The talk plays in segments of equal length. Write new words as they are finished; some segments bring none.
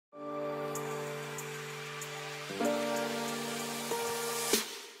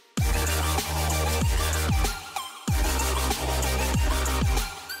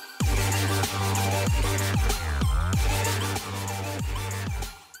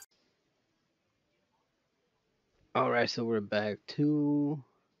Alright, so we're back to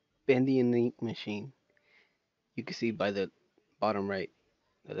Bendy and the Ink Machine. You can see by the bottom right,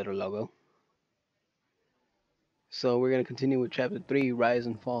 the little logo. So we're gonna continue with chapter 3, Rise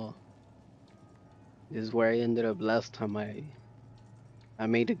and Fall. This is where I ended up last time I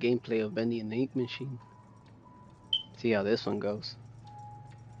made a gameplay of Bendy and the Ink Machine. See how this one goes.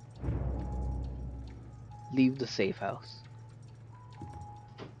 Leave the safe house.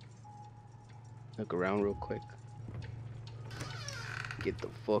 Look around real quick. Get the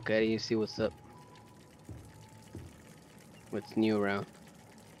fuck out of here, see what's up. What's new around.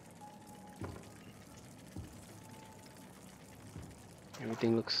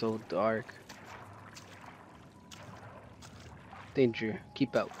 Everything looks so dark. Danger,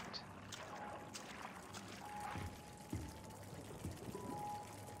 keep out.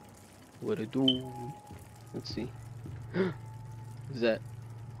 What to do? Let's see. Is that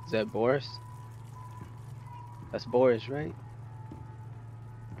Boris? That's Boris, right?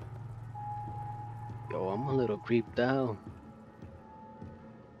 Yo, I'm a little creeped out.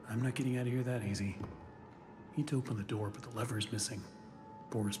 I'm not getting out of here that easy. Need to open the door, but the lever is missing.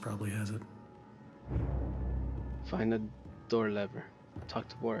 Boris probably has it. Find the door lever. Talk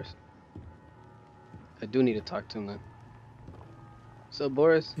to Boris. I do need to talk to him then. So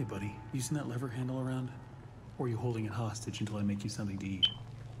Boris? Hey, buddy, using that lever handle around? Or are you holding it hostage until I make you something to eat?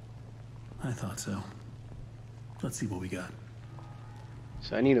 I thought so. Let's see what we got.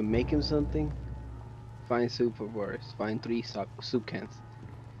 So I need to make him something? Find soup for Boris. Find 3 soup cans.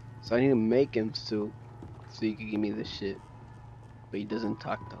 So I need to make him soup so he can give me this shit. But he doesn't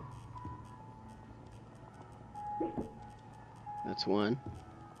talk though. That's one.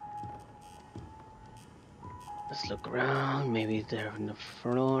 Let's look around. Maybe they're on the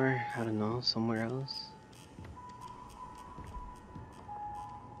floor. I don't know. Somewhere else.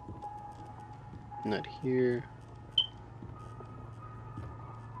 Not here.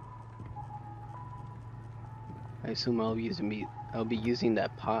 I assume I'll be using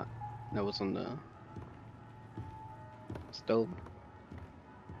that pot that was on the stove.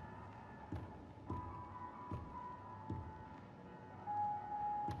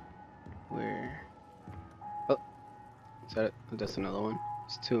 Where? Oh, is that? That's another one.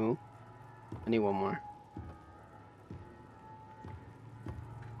 It's 2. I need one more.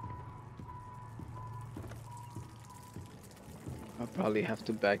 I'll probably have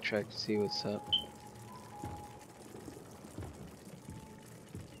to backtrack to see what's up.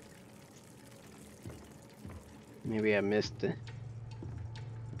 Maybe I missed it.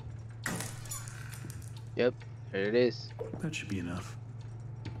 Yep, there it is. That should be enough.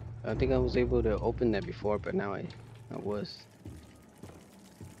 I think I was able to open that before, but now I was.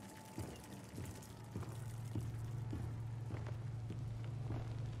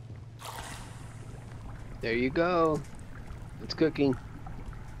 There you go. It's cooking.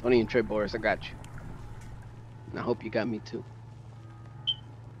 Don't even trip, Boris. I got you. And I hope you got me too.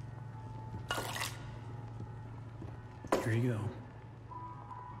 Here you go.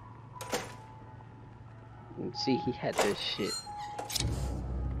 And see, he had this shit.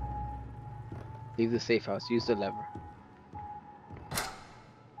 Leave the safe house. Use the lever.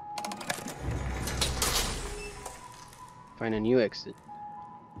 Find a new exit.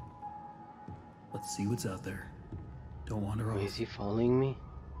 Let's see what's out there. Don't wander Oh, off. is he following me?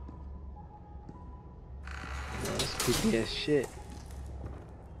 Oh, that's creepy as shit.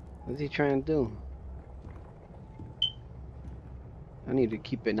 What's he trying to do? I need to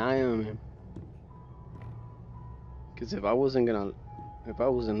keep an eye on him. Cause if I wasn't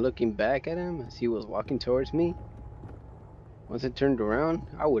looking back at him as he was walking towards me, once I turned around,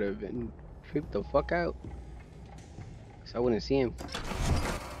 I would have been creeped the fuck out. Cause I wouldn't see him.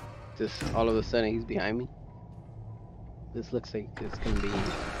 Just all of a sudden he's behind me. This looks like it's gonna be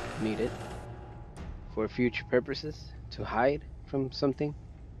needed for future purposes to hide from something.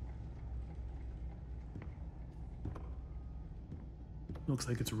 Looks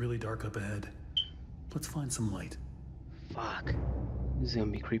like it's really dark up ahead. Let's find some light. Fuck. This is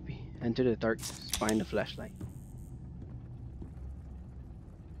gonna be creepy. Enter the darkness. Find the flashlight.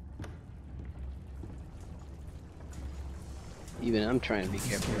 Even I'm trying to be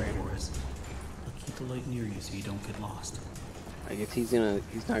careful right now. Boris. But keep the light near you so you don't get lost. I guess he's not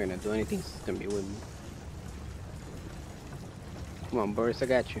gonna do anything. He's gonna be with me. Come on, Boris, I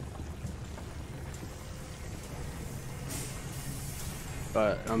got you.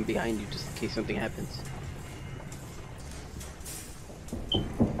 But I'm behind you just in case something happens.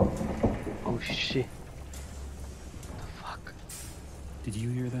 Oh shit. What the fuck? Did you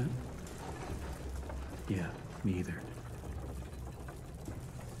hear that? Yeah, me either.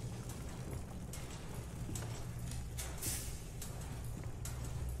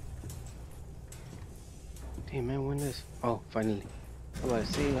 Hey man, when this? Oh, finally. I'm about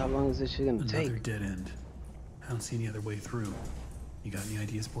to see how long is this shit gonna Another take. dead end. I don't see any other way through. You got any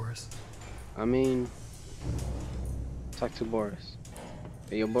ideas, Boris? I mean, talk to Boris.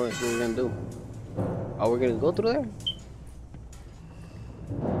 Hey, yo, Boris, what we gonna do? Oh, we're gonna go through there?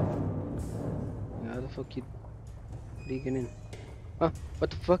 How the fuck you leaking in? Huh? What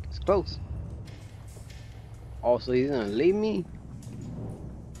the fuck? It's close. Oh, so he's gonna leave me?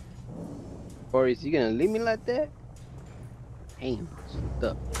 Or is he gonna leave me like that? Damn, it's fucked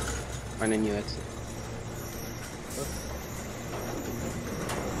up. Find a new exit.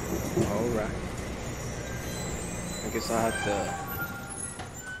 Alright. I guess I'll have to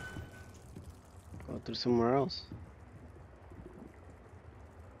go through somewhere else.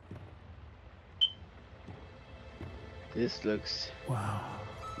 This looks Wow.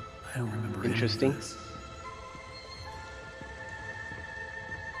 I don't remember any of interesting. this.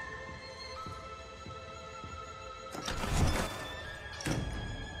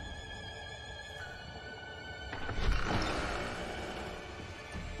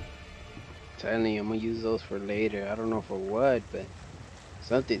 Telling you, I'm gonna use those for later. I don't know for what, but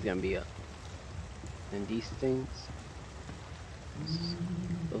something's gonna be up. And these things,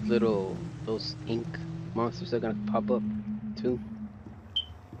 those ink monsters are gonna pop up too.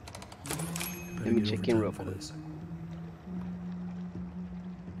 Better Let me get check in real overtime for quick. this.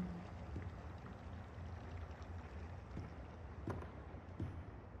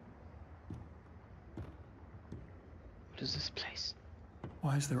 What is this place?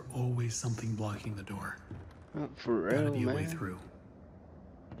 Why is there always something blocking the door? For Gotta real, be a way man. through.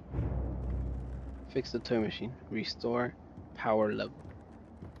 Fix the toy machine. Restore power level.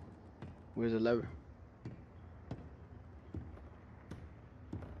 Where's the lever?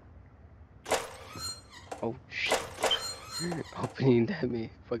 Oh shit. Opening that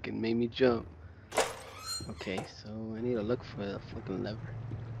fucking made me jump. Okay, so I need to look for the fucking lever.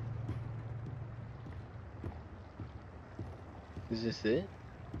 Is this it?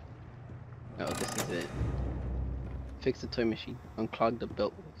 Oh, this is it. Fix the toy machine. Unclog the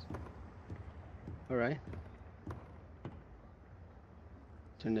belt wheels. Alright.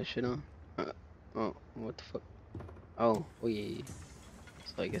 Turn that shit on. Oh, what the fuck? Oh yeah.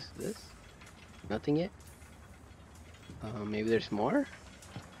 So I guess this? Nothing yet? Maybe there's more?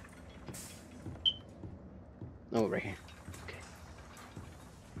 Oh, right here. Okay.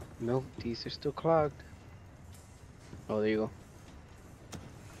 No, these are still clogged. Oh, there you go.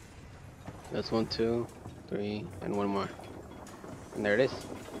 That's 1, 2, 3, and one more. And there it is.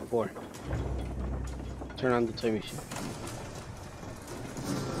 4. Turn on the toy machine.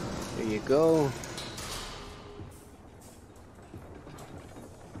 There you go.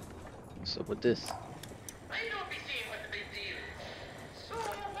 What's up with this?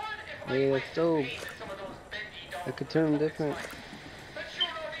 Hey, that's dope. I could turn them different.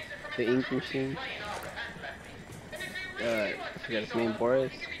 The ink machine. I forgot his name.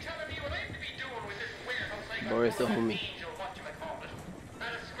 Boris. Boris the homie.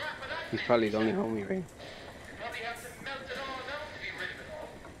 He's probably the only homie, right?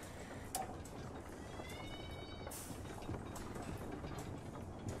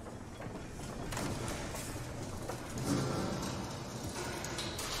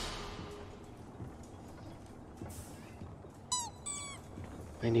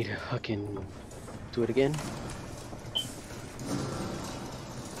 I need to fucking do it again.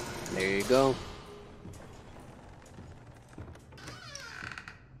 There you go.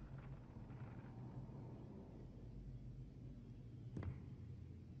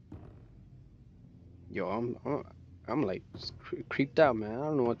 Yo, I'm like creeped out, man. I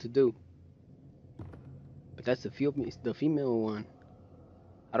don't know what to do. But that's the female one.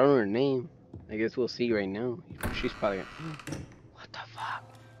 I don't know her name. I guess we'll see right now. She's probably gonna, what the fuck?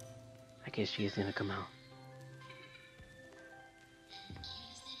 I guess she is gonna come out.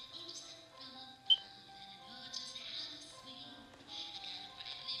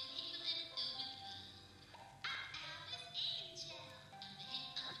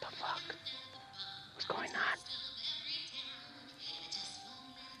 What the fuck? What's going on?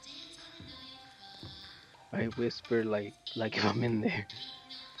 I whisper like if I'm in there.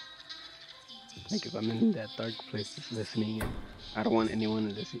 Like if I'm in that dark place just listening and I don't want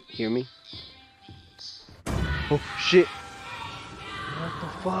anyone to hear me. Oh shit! What the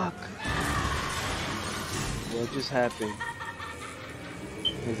fuck? What just happened?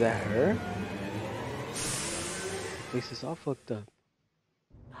 Is that her? Face is all fucked up.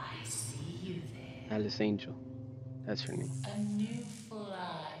 I see you there. Alice Angel. That's her name. A new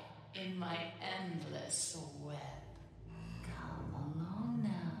fly in my endless web. Come along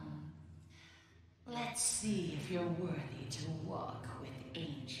now. Let's see you're worthy to walk with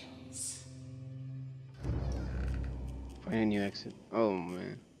angels. Find a new exit. Oh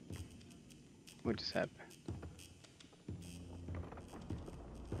man. What just happened?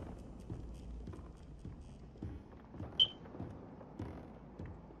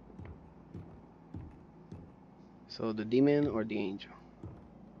 So the demon or the angel?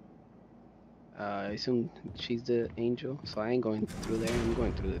 I assume she's the angel, so I ain't going through there. I'm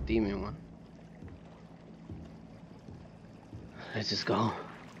going through the demon one. Let's just go.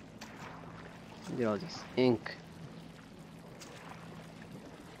 Look at all this ink.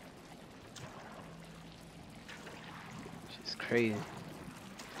 She's crazy.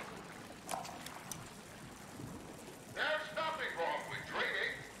 There's nothing wrong with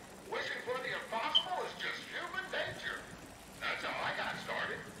dreaming. Wishing for the impossible is just human nature. That's how I got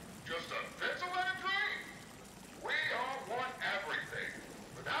started. Just a pencil and a dream. We all want everything,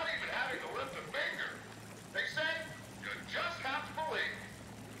 without even having to lift a finger. They say you just have to believe.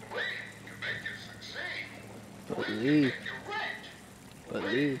 Believe can make you succeed. Believe Believe. can make you rich.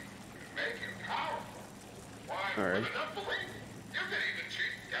 Believe. Can make you powerful. Why, Alright. with enough belief, you can even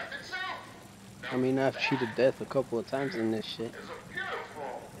cheat death itself. I mean, I've cheated death a couple of times in this shit. Is a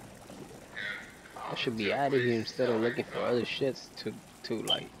beautiful I should be out of here instead of looking for other shits to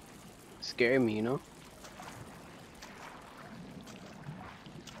like scare me, you know?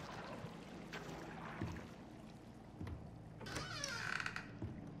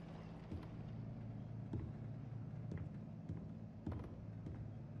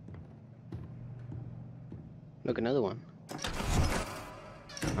 Look, another one.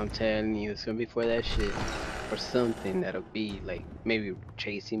 I'm telling you, it's gonna be for that shit. Or something that'll be like maybe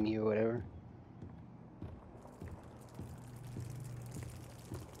chasing me or whatever.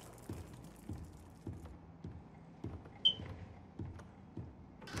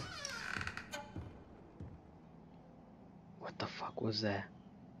 What the fuck was that?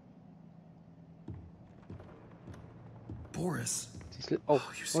 Boris. Oh,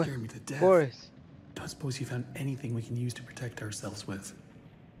 you what? scared me to death. Boris. Don't suppose you found anything we can use to protect ourselves with.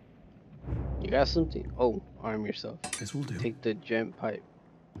 You got something? Oh, arm yourself. This will do. Take the gem pipe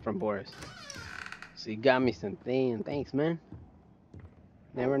from Boris. So you got me something. Thanks, man.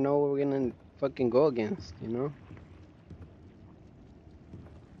 Never know what we're gonna fucking go against, you know?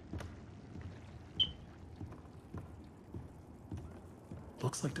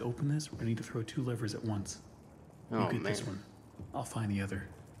 Looks like to open this, we're gonna need to throw 2 levers at once. Oh, You get man. this one. I'll find the other.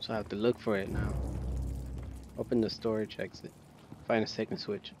 So I have to look for it now. Open the storage exit. Find a second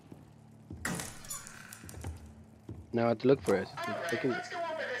switch. Now I have to look for it. Alright, let's go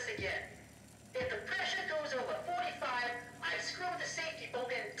over this again. If the pressure goes over 45, I screw the safety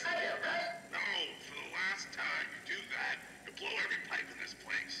bolt in tighter, right? No, for the last time you do that, you blow every pipe in this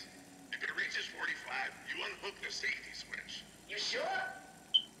place. If it reaches 45, you unhook the safety switch. You sure?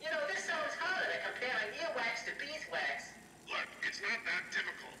 You know, this sounds harder than comparing earwax to beeswax. Look, it's not that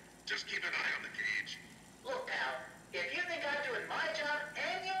difficult. Just keep an eye on the gauge. Look, pal, if you think I'm doing my job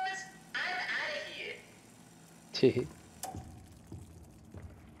and yours, I'm out of here.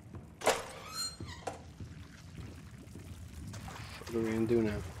 What are we gonna do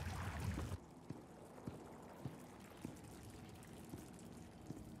now?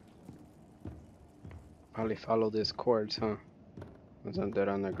 Probably follow this cords, huh? Wasn't that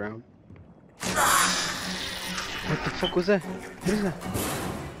on the ground? What the fuck was that? What is that?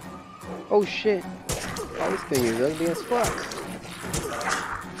 Oh shit! Oh, this thing is ugly as fuck.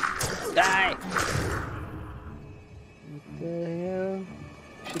 Die! What the hell?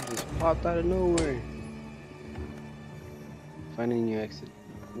 Shit just popped out of nowhere. Find a new exit.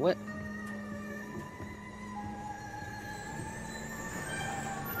 What?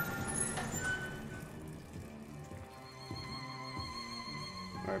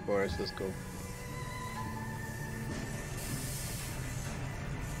 Alright, Boris, let's go.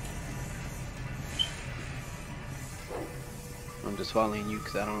 I'm just following you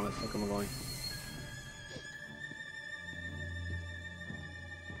because I don't know where the fuck I'm going.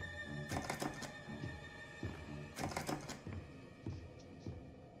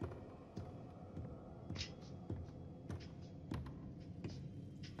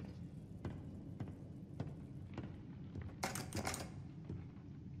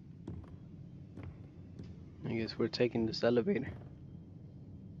 I guess we're taking this elevator.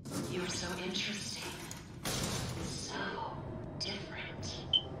 You're so interesting. So different.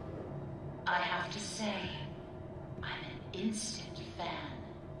 I have to say, I'm an instant fan.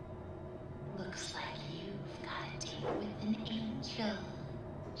 Looks like you've got a date with an angel.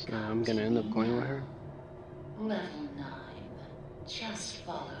 So I'm gonna end up going with her? Level 9. Just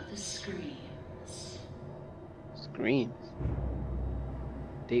follow the screams. screams.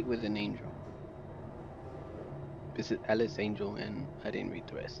 Date with an angel. Visit Alice Angel, and I didn't read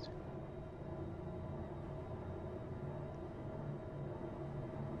the rest.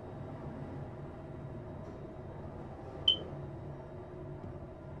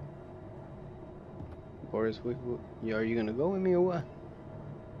 Boris, are you gonna go with me or what?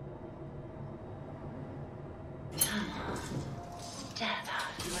 Come on, step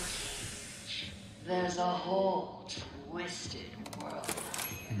out of your cage. There's a whole twisted world out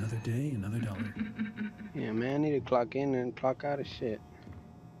here. Another day, another dollar. Yeah, man, I need to clock in and clock out of shit.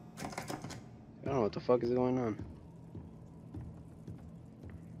 I don't know what the fuck is going on.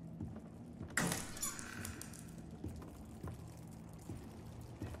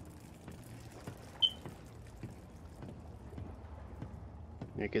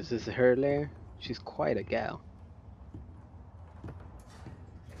 I guess this is her lair. She's quite a gal.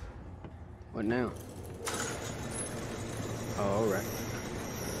 What now? Oh, alright.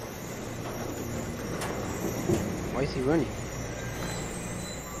 Why is he running?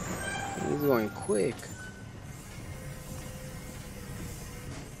 He's going quick.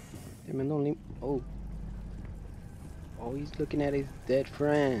 Damn man, don't leave. Oh. Oh, he's looking at his dead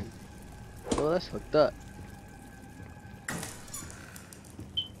friend. Oh, that's fucked up.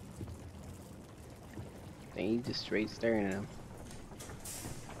 Dang, he's just straight staring at him.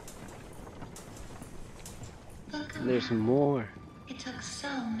 Look There's around. more. It took so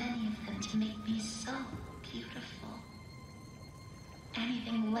many of them to make me so beautiful.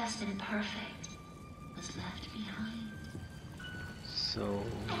 Anything less than perfect was left behind. So,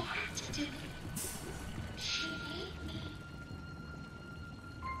 I had to do it. She made me.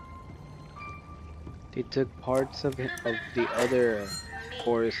 they took parts of the other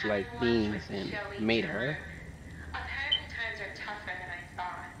chorus-like beings and made her. Apparently times are tougher than I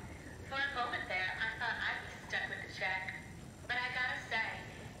thought. For a moment there, I thought I'd be stuck with the check. But I gotta say,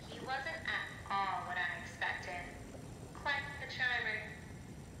 he wasn't at all what I expected. Quite the charmer.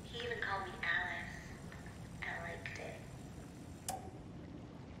 He even called me Alice. I liked it.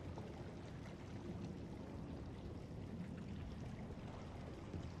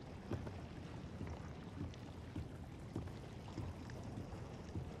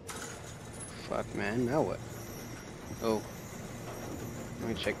 Fuck, man, now what? Oh. Let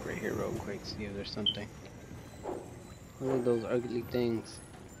me check right here real quick, see if there's something. What are those ugly things?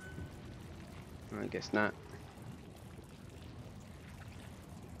 I guess not.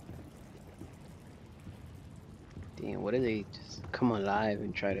 Damn, what if they just come alive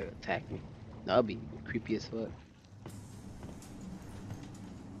and try to attack me? That'll be creepy as fuck.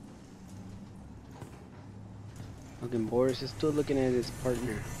 Fucking Boris is still looking at his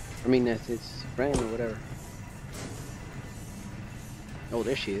partner. I mean, that's his friend or whatever. Oh,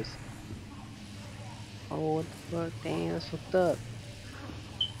 there she is. Oh, what the fuck? Damn, that's fucked up.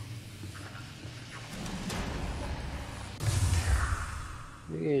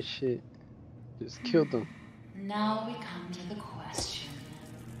 Look at that shit. Just killed them. Now we come to the question.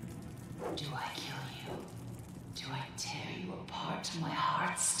 Do I kill you? Do I tear you apart to my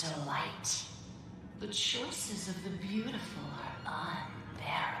heart's delight? The choices of the beautiful are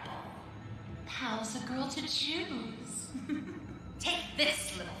unbearable. How's a girl to choose? Take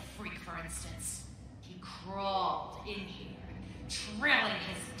this little freak, for instance. He crawled in here, trailing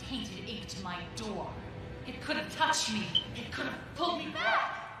his tainted ink to my door. It could have touched me. It could have pulled me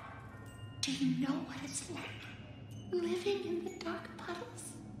back. Do you know what it's like? Living in the dark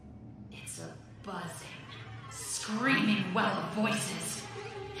puddles? It's a buzzing, screaming well of voices.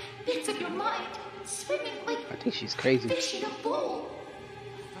 Bits of your mind swimming like I think she's crazy. fish in a bowl.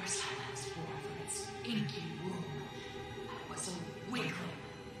 The first time I was born from its inky womb, I was a wiggling,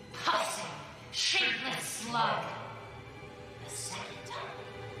 pulsing, shapeless slug. The second time,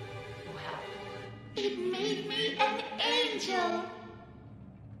 well, it made me an angel.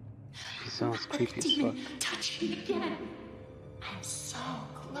 She sounds Let creepy the as demon fuck. touch me again. I'm so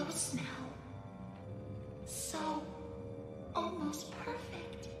close now. So almost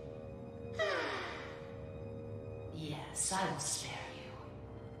perfect. Yes, I will spare you.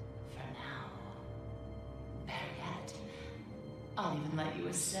 For now. Better yet, I'll even let you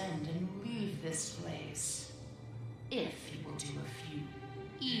ascend and leave this place. If you will do a few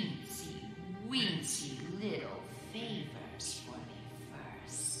eensy, weensy little favors for me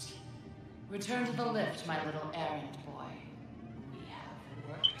first. Return to the lift, my little errand boy. We have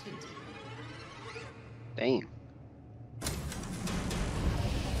work to do. Damn.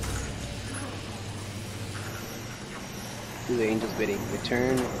 Do the angel's bidding.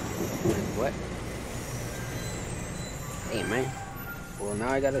 Return. What? Hey, man. Well, now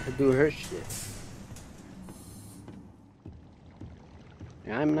I gotta do her shit.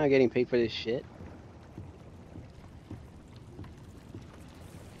 I'm not getting paid for this shit.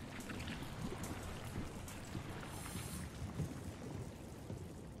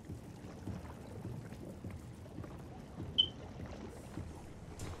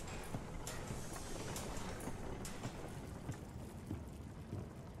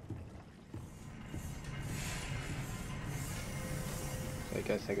 So I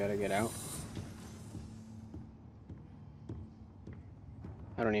guess I gotta get out.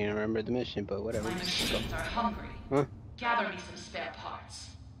 I don't even remember the mission, but whatever. My machines are hungry. Huh? Gather me some spare parts.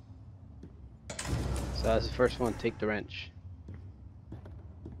 So that's the first one. Take the wrench.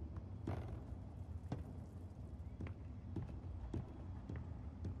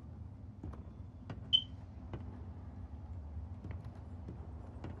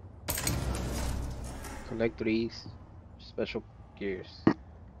 Collect 3 special gears.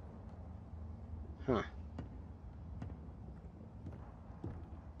 Huh.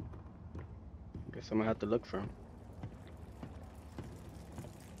 Guess I'm gonna have to look for them.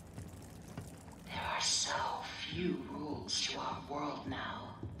 There are so few rules to our world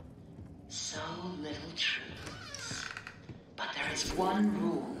now. So little truths. But there is one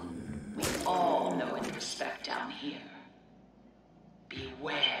rule we all know and respect down here.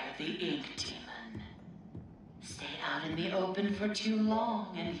 Beware the ink demon. Stay out in the open for too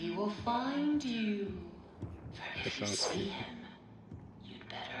long and he will find you. For if you see him, you'd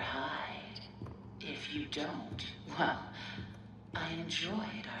better hide. If you don't, well, I enjoyed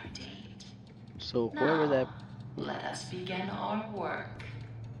our date. So whoever that. Let us begin our work.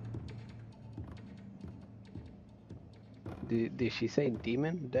 Did she say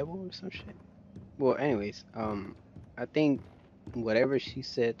demon, devil, or some shit? Well, anyways, I think whatever she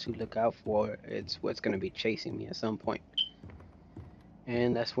said to look out for, it's what's gonna be chasing me at some point,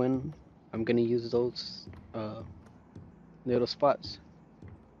 and that's when I'm gonna use those little spots,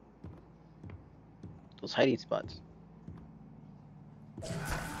 those hiding spots.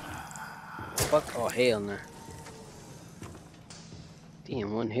 Fuck! Oh hell no!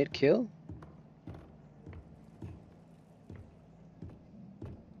 Damn, one hit kill.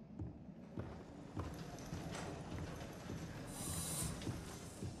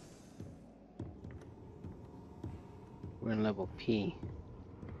 We're in level P.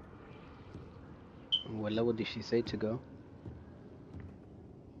 What level did she say to go?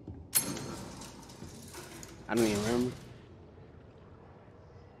 I don't even remember.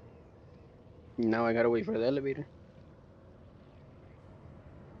 Now I gotta wait for the elevator.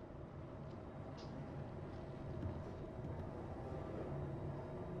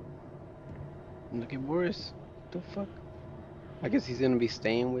 Look at Boris. What the fuck? I guess he's gonna be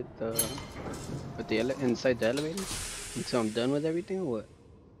staying with the inside the elevator until I'm done with everything, or what?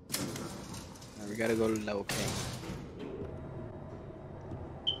 Now we gotta go to level K.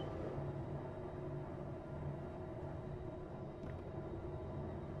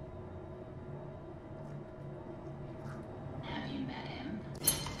 Have you met him? The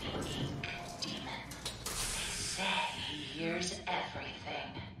ink demon. They say he hears everything.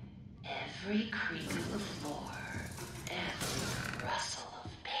 Every creak of the floor. Every rustle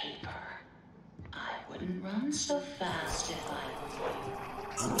of paper. I wouldn't run so fast if I were you.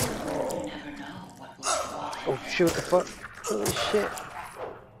 You never know what will draw him. Oh shit! What the fuck? Holy shit!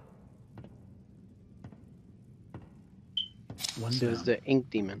 One So down. it's the ink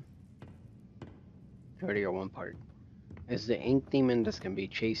demon. I already got one part. It's the ink demon that's gonna be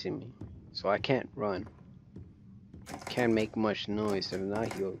chasing me, so I can't run. Can't make much noise, if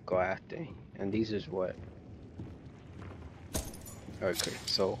not he'll go after me. And these is what? Okay,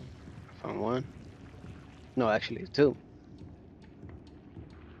 so I found one. No, actually two.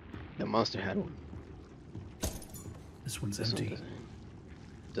 The monster had one. This one's This one empty.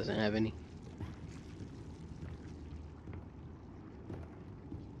 doesn't have any.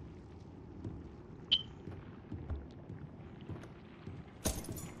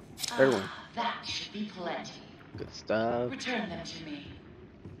 Third one. That should be plenty. Good stuff. Return them to me.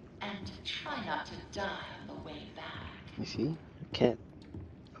 And try not to die on the way back. You see? I can't.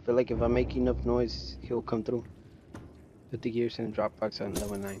 I feel like if I make enough noise, he'll come through. Put the gears in the Dropbox on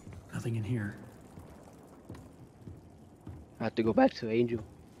level 9. Nothing in here. I have to go back to Angel.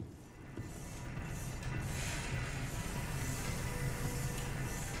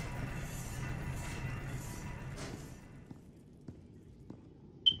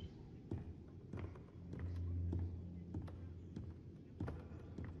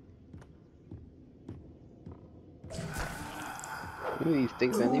 Look at these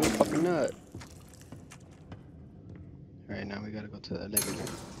things, man. They were popping up. Alright, now we gotta go to the elevator.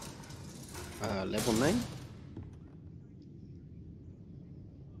 Level 9?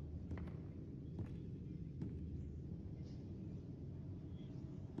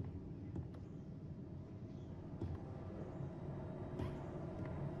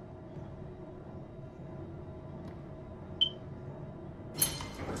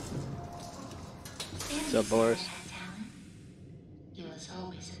 What's up, Boris? He was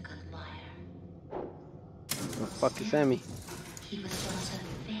always a good liar. The fuck is Sammy? He was once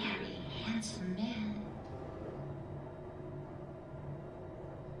a very handsome man.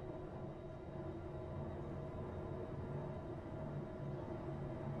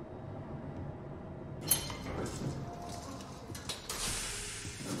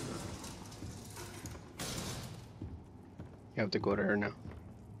 You have to go to her now.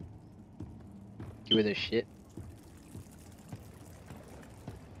 Give her the shit.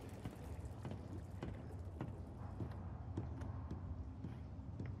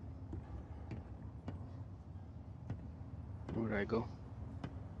 Where do I go?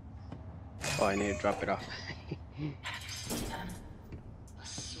 Oh, I need to drop it off. Have you seen them? The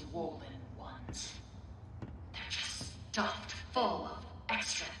swollen ones. They're just stuffed full of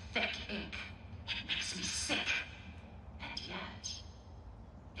extra thick ink. It makes me sick. And yet,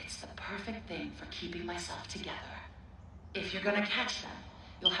 it's the perfect thing for keeping myself together. If you're gonna catch them,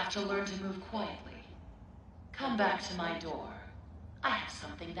 you'll have to learn to move quietly. Come back to my door. I have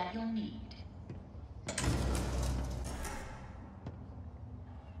something that you'll need.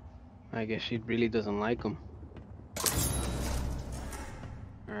 I guess she really doesn't like him.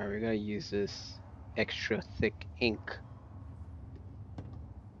 Alright, we gotta use this extra thick ink.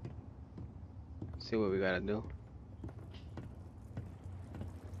 See what we gotta do.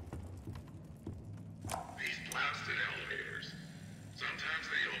 These blasted elevators. Sometimes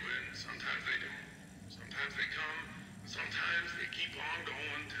they open, sometimes they don't. Sometimes they come, sometimes they keep on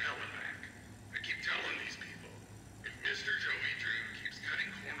going to hell and back. I keep telling these people, if Mr. Joey Drew keeps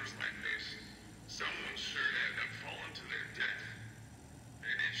cutting corners like this, someone's sure to end up falling to their death.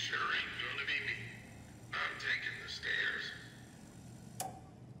 And it sure ain't gonna be me. I'm taking the stairs.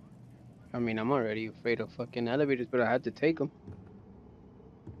 I mean, I'm already afraid of fucking elevators, but I had to take them.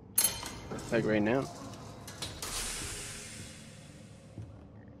 Like right now.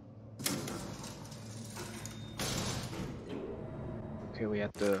 Okay, we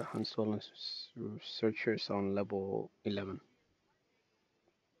have the unstolen searchers on level 11.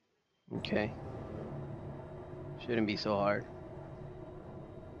 Okay. Shouldn't be so hard.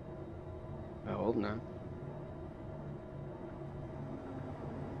 I hope not.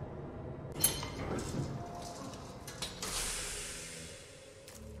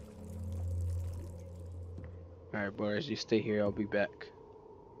 Alright, Boris, you stay here. I'll be back.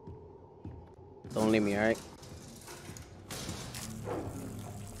 Don't leave me, alright?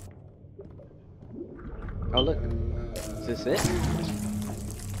 Oh, look. Is this it?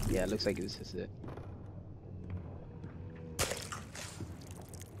 Yeah, it looks like this is it.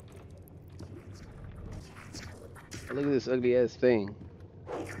 Oh, look at this ugly ass thing.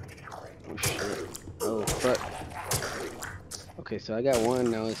 Oh, shit. Oh, fuck. Okay, so I got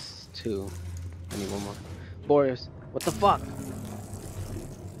one, now it's two. I need one more. Boris, what the fuck?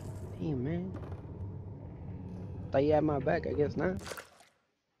 Damn, man. Thought you had my back, I guess not.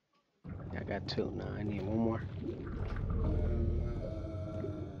 Yeah, I got two. Now I need one more.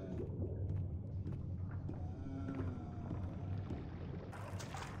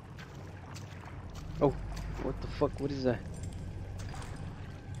 Oh, what the fuck? What is that?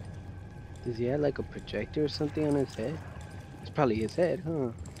 Does he have like a projector or something on his head? It's probably his head,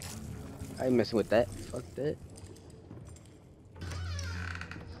 huh? I ain't messing with that. Fuck that.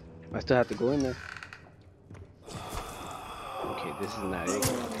 I still have to go in there. Okay, this is not it.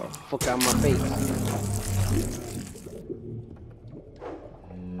 Oh, fuck out my face.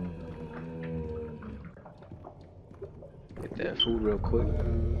 Get that food real quick.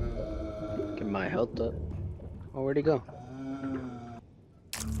 Get my health up. Oh, where'd he go?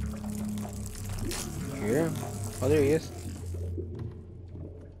 Here? Oh, there he is.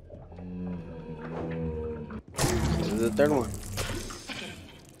 This is the third one.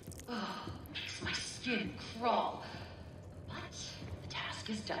 Oh, makes my skin crawl. But the task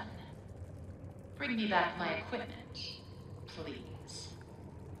is done. Bring me back my equipment, please.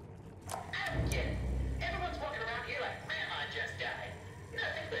 I'm kidding. Everyone's walking around here like Grandma just died.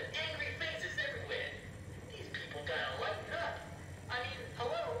 Nothing but angry faces everywhere. These people gotta lighten up. I mean,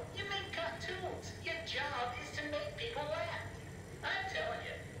 hello, you make cartoons. Your job is to make people laugh. I'm telling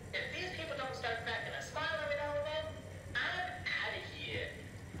you, if these people don't start cracking a smile every now and then, I'm out of here.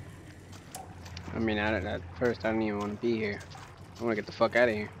 I mean, at first, I didn't even want to be here. I want to get the fuck out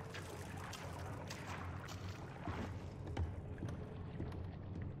of here.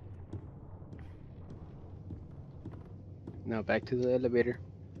 Now back to the elevator.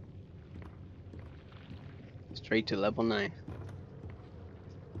 Straight to level 9.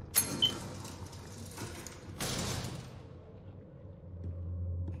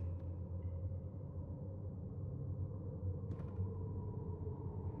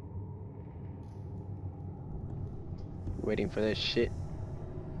 Waiting for that shit.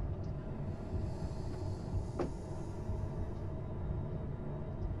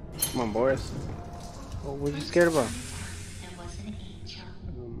 Come on, Boris. Oh, what you scared about? There was an angel,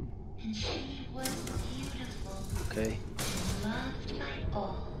 Um, and she was beautiful, okay. loved by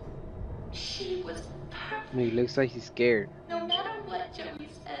all. She was No, he perfect, looks like he's scared. no matter what Joey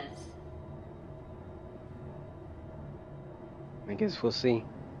says. I guess we'll see.